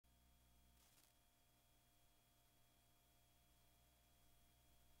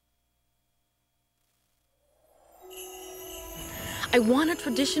I want a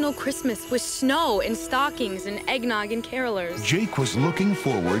traditional Christmas with snow and stockings and eggnog and carolers. Jake was looking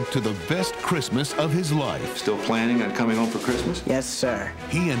forward to the best Christmas of his life. Still planning on coming home for Christmas? Yes, sir.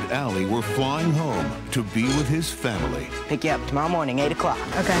 He and Allie were flying home to be with his family. Pick you up tomorrow morning, 8 o'clock.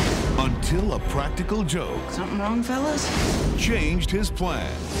 Okay. Until a practical joke Something wrong, fellas? changed his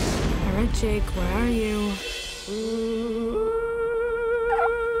plans. All right, Jake, where are you?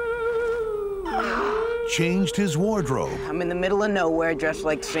 Changed his wardrobe. I'm in the middle of nowhere, dressed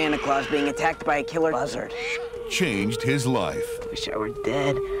like Santa Claus, being attacked by a killer buzzard. Changed his life. Wish I were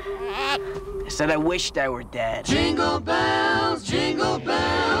dead. I said I wished I were dead. Jingle bells, jingle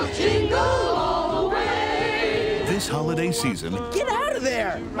all the way. This holiday season, Get out of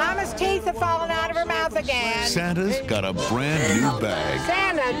there! Mama's teeth have fallen out of her mouth again. Santa's got a brand new bag.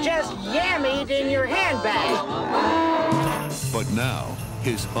 Santa just yammied in your handbag. But now,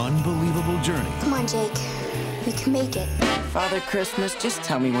 his unbelievable journey Come on, Jake. We can make it. Father Christmas, just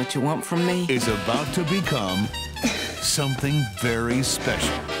tell me what you want from me. is about to become something very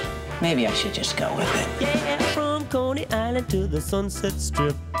special. Maybe I should just go with it. Yeah, from Coney Island to the Sunset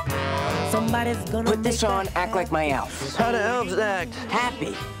Strip. Somebody's gonna Put this on, act like my elf. How do elves act?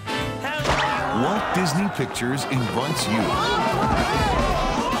 Happy. Walt Disney Pictures invites you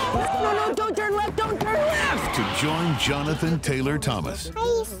No, don't turn left, don't turn left! to join Jonathan Taylor Thomas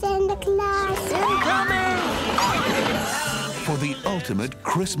Hi, Santa Claus. for the ultimate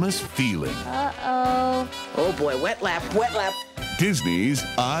Christmas feeling. Uh-oh. Oh boy, wet lap, wet lap. Disney's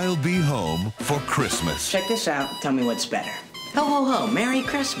I'll Be Home for Christmas. Check this out, tell me what's better. Ho, ho, ho, Merry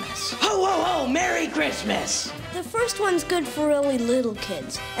Christmas. Ho, ho, ho, Merry Christmas. The first one's good for really little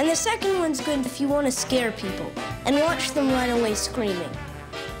kids, and the second one's good if you want to scare people and watch them run away screaming.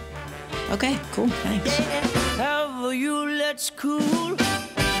 Okay, cool, thanks. have you let's cool